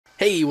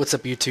Hey, what's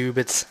up YouTube?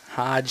 It's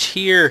Hodge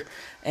here,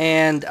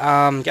 and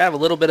got a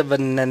little bit of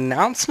an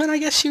announcement, I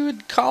guess you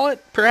would call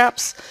it,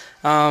 perhaps.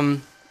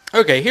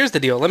 Okay, here's the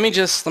deal. Let me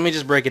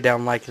just break it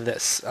down like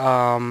this.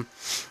 I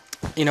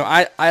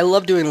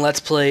love doing Let's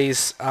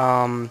Plays,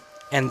 and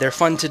they're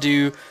fun to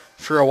do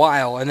for a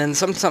while, and then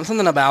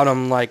something about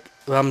them like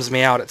bums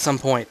me out at some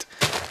point,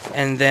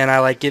 and then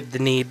I get the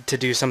need to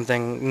do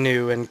something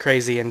new and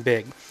crazy and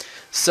big.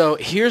 So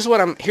here's what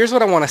I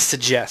want to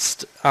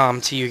suggest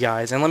to you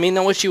guys, and let me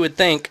know what you would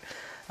think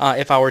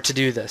if I were to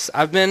do this.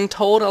 I've been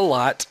told a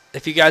lot.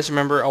 If you guys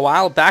remember, a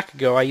while back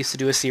ago, I used to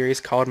do a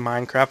series called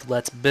Minecraft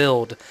Let's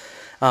Build.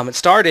 It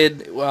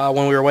started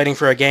when we were waiting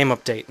for a game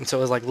update, and so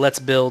it was like Let's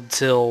Build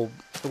till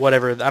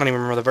whatever. I don't even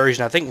remember the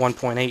version. I think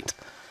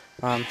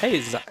 1.8.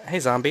 Hey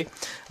zombie.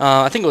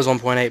 I think it was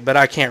 1.8, but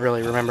I can't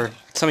really remember.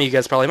 Some of you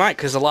guys probably might,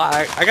 because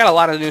I got a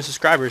lot of new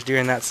subscribers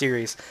during that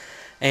series,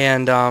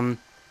 and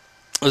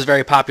it was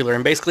very popular.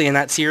 And basically in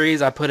that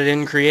series I put it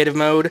in creative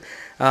mode.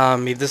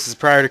 This is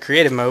prior to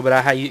creative mode, but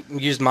I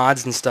used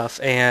mods and stuff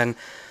and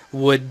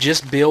would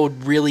just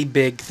build really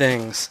big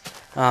things.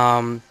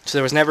 So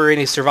there was never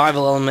any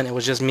survival element. It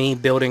was just me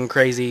building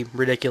crazy,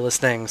 ridiculous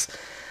things.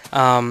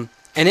 And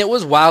it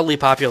was wildly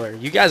popular.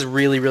 You guys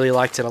really, really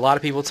liked it. A lot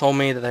of people told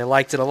me that they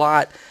liked it a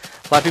lot.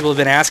 A lot of people have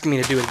been asking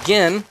me to do it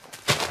again.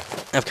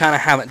 I kind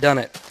of haven't done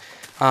it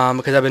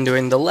because I've been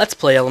doing the Let's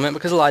Play element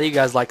because a lot of you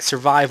guys like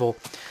survival.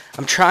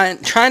 I'm trying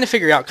to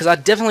figure out, because I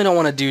definitely don't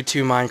want to do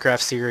 2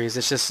 Minecraft series.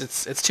 It's just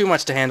it's too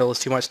much to handle.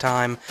 It's too much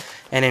time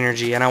and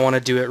energy, and I want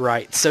to do it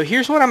right. So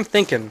here's what I'm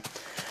thinking.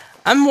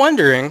 I'm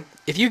wondering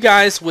if you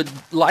guys would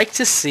like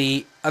to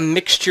see a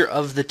mixture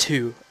of the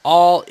two,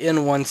 all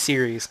in one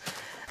series.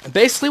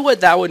 Basically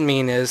what that would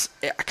mean is,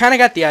 I kind of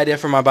got the idea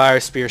from my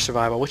Biosphere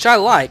Survival, which I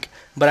like,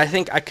 but I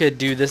think I could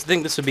do this. I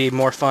think this would be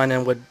more fun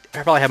and would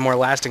probably have more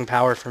lasting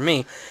power for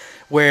me,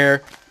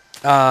 where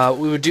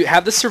we would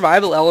have the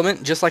survival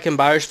element, just like in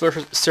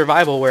Biosphere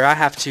Survival, where I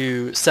have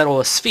to settle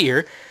a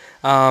sphere.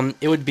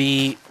 It would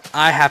be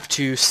I have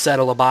to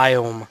settle a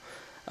biome.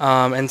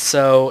 And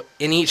so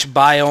in each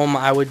biome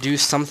I would do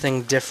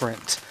something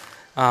different.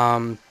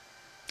 I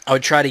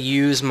would try to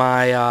use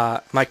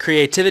my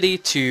creativity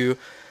to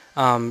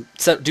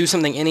do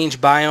something in each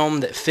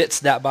biome that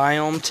fits that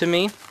biome to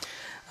me.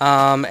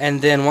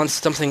 And then once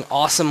something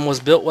awesome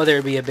was built, whether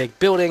it be a big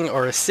building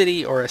or a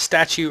city or a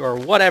statue or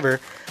whatever,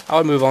 I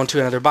would move on to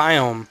another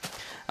biome.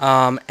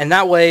 And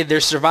that way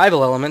there's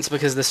survival elements,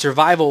 because the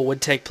survival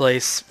would take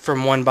place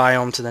from one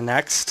biome to the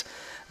next,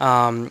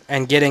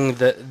 and getting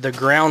the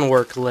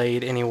groundwork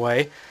laid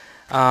anyway.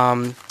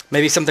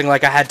 Maybe something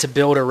like I had to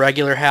build a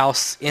regular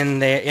house in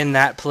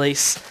that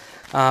place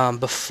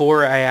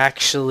before I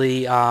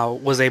actually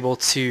was able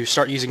to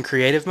start using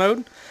creative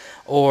mode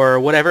or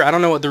whatever. I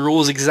don't know what the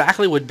rules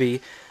exactly would be,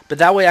 but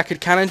that way I could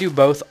kind of do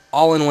both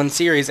all in one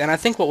series. And I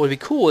think what would be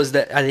cool is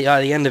that at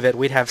the end of it,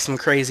 we'd have some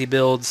crazy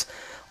builds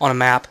on a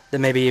map that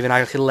maybe even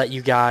I could let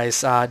you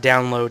guys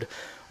download.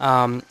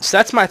 So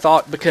that's my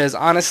thought, because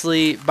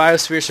honestly,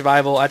 Biosphere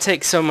Survival, I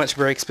take so much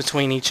breaks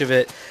between each of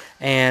it,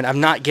 and I'm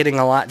not getting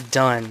a lot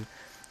done.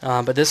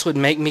 But this would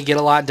make me get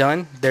a lot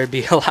done. There'd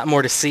be a lot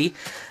more to see.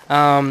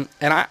 And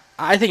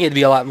I think it'd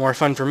be a lot more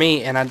fun for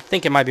me, and I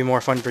think it might be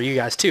more fun for you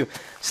guys too.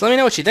 So let me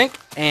know what you think,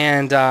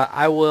 and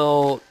I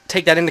will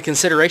take that into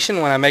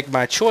consideration when I make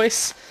my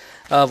choice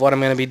of what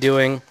I'm going to be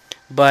doing.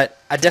 But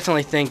I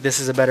definitely think this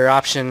is a better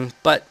option.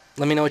 But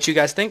let me know what you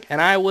guys think,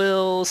 and I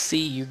will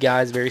see you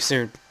guys very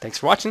soon. Thanks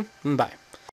for watching. Bye.